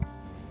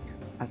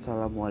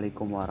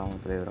Assalamualaikum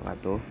warahmatullahi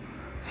wabarakatuh.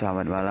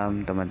 Selamat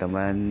malam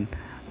teman-teman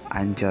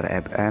Anchor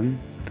FM.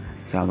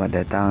 Selamat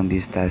datang di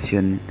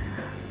stasiun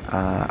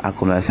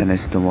Akumulasi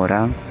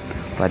Situmorang.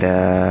 Pada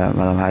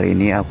malam hari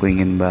ini aku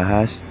ingin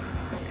bahas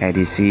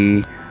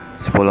edisi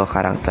 10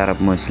 karakter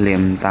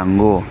Muslim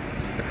tangguh.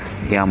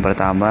 Yang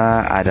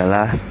pertama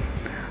adalah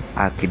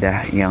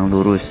akidah yang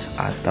lurus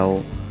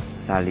atau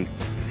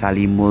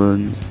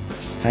salimul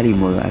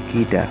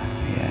akidah,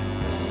 ya.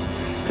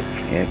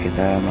 Ya,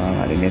 kita malam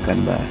hari ini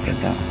akan bahas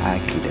tentang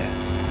akidah.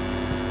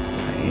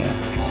 Ya,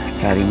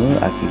 salimul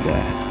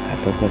akidah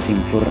atau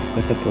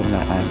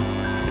kesempurnaan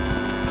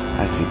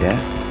akidah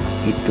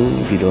itu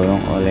didorong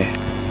oleh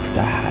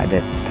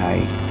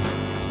syahadatain.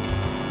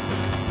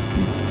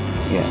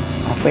 Ya,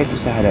 apa itu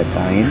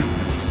syahadatain?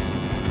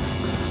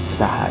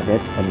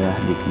 Syahadat adalah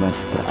nikmat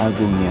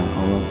teragung yang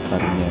Allah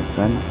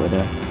karuniakan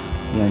kepada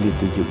yang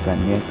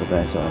ditujukannya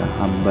kepada seorang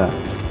hamba.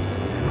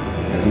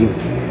 Jadi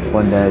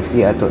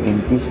fondasi atau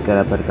inti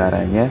segala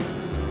perkaranya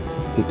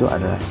itu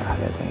adalah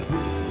syahadatain.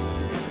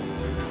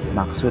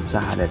 Maksud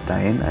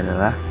syahadatain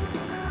adalah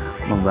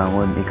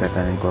membangun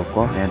ikatan yang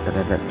kokoh yang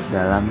terdapat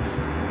dalam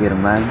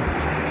firman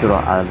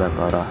surah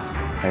Al-Baqarah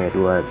ayat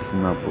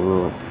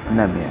 256,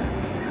 ya.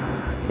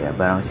 Ya,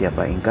 barang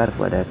siapa ingkar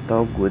kepada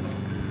Taugut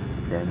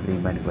dan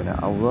beriman kepada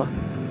Allah,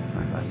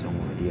 maka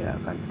sungguh dia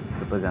akan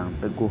berpegang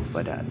teguh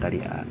pada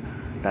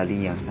tali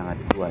yang sangat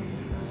kuat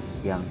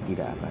yang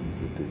tidak akan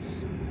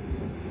putus.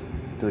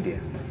 Itu dia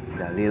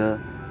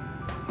dalil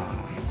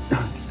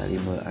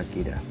salimul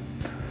akidah.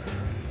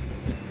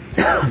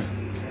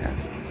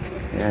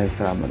 Ya,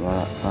 selamat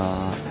malam.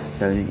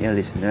 Selanjutnya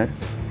listener,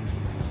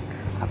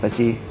 apa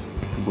sih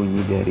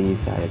bunyi dari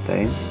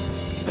syahadatain?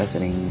 Kita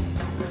sering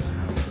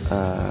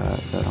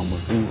seorang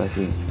muslim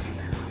pasti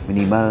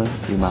minimal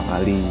 5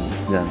 kali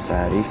dalam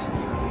sehari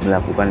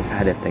melakukan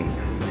syahadatain.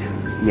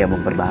 Ya,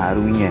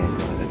 memperbaharuinya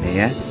maksudnya,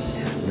 ya,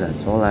 dalam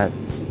sholat,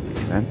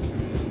 kan?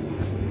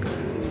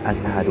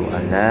 Asyhadu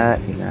an la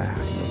ilaha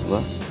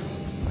illallah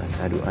wa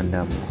asyhadu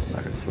anna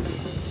muhammadar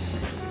rasulullah.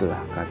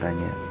 Itulah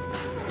katanya.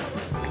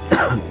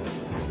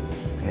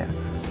 Ya,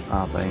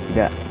 paling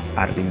tidak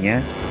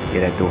artinya tidak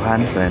ada Tuhan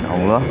selain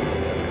Allah,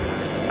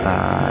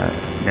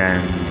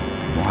 dan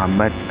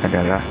Muhammad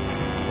adalah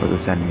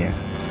utusannya.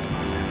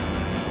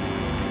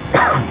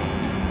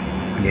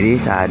 Jadi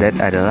syahadat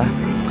adalah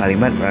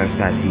kalimat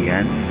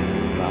persaksian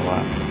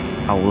bahwa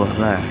Allah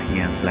lah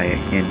yang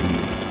selayaknya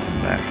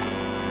disembah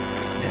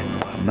dan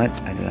Muhammad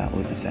adalah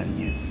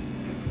utusannya.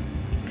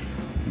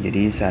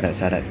 Jadi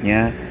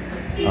syarat-syaratnya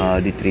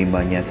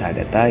diterimanya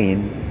syahadatain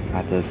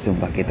atau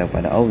sumpah kita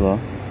pada Allah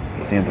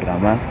itu yang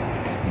pertama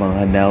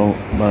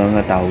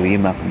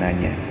mengetahui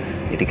maknanya.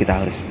 Jadi kita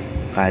harus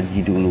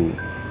kaji dulu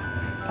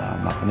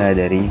makna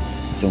dari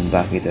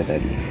sumpah kita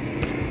tadi.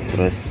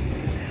 Terus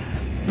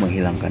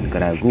menghilangkan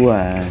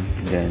keraguan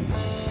dan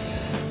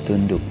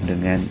tunduk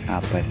dengan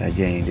apa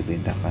saja yang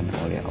diperintahkan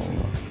oleh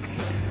Allah.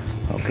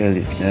 Oke,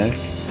 listener,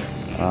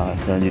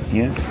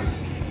 selanjutnya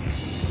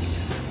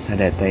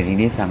syahadatain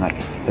ini sangat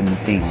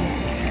penting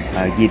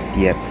bagi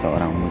tiap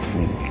seorang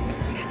muslim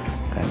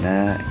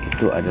karena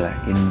itu adalah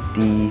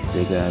inti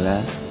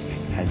segala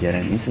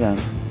ajaran Islam,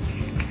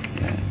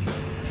 ya.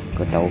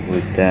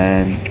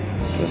 Ketauhidan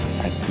terus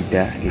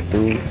akidah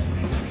itu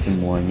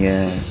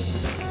semuanya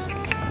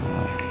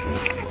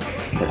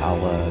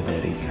berawal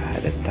dari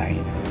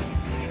syahadatain,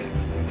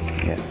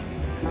 ya.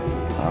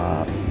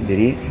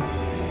 Jadi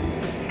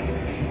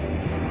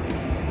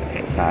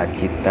saat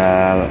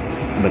kita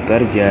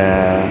bekerja,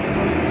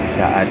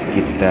 saat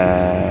kita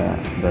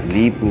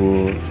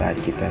berlibur, saat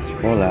kita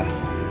sekolah,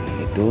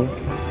 itu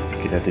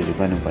kita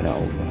tujukan kepada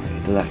Allah.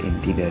 Itulah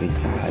inti dari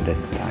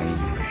syahadatain.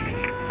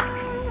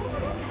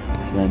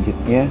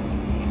 Selanjutnya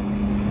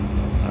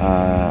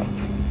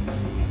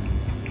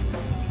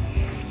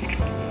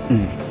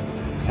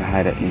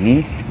syahadat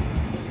ini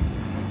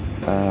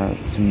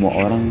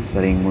semua orang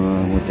sering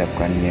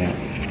mengucapkannya,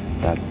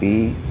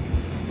 tapi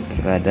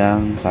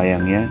terkadang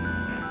sayangnya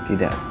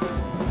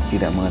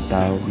tidak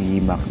mengetahui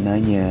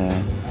maknanya,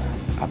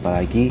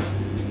 apalagi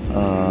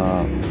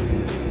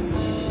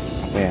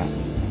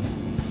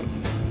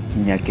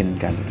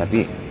meyakinkan,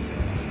 tetapi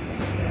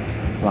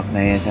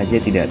maknanya saja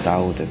tidak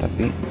tahu.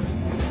 Tetapi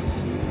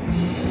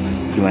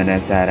gimana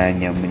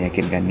caranya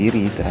meyakinkan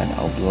diri terhadap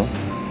Allah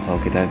kalau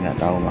kita nggak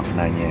tahu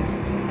maknanya?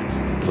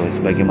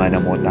 Terus bagaimana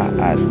mau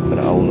taat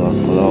kepada Allah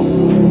kalau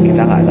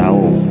kita nggak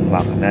tahu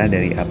makna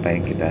dari apa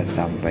yang kita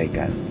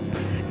sampaikan,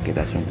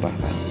 kita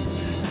sumpahkan?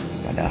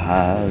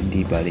 Padahal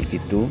di balik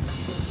itu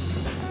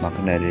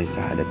makna dari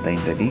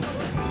syahadatain tadi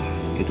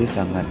itu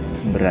sangat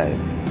berat,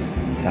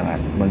 sangat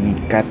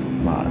mengikat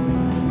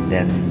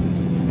dan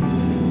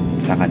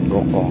sangat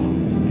kokoh,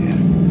 ya.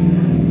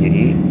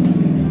 Jadi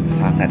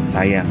sangat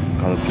sayang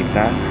kalau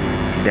kita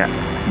tidak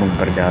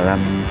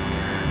memperdalam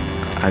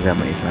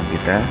agama Islam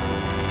kita,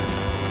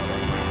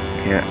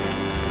 ya.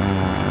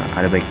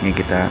 Ada baiknya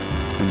kita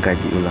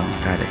mengkaji ulang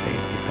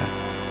syahadatain kita.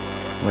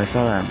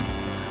 Wassalam.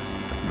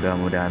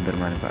 Mudah-mudahan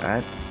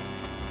bermanfaat.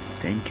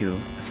 Thank you.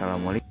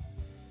 Assalamualaikum.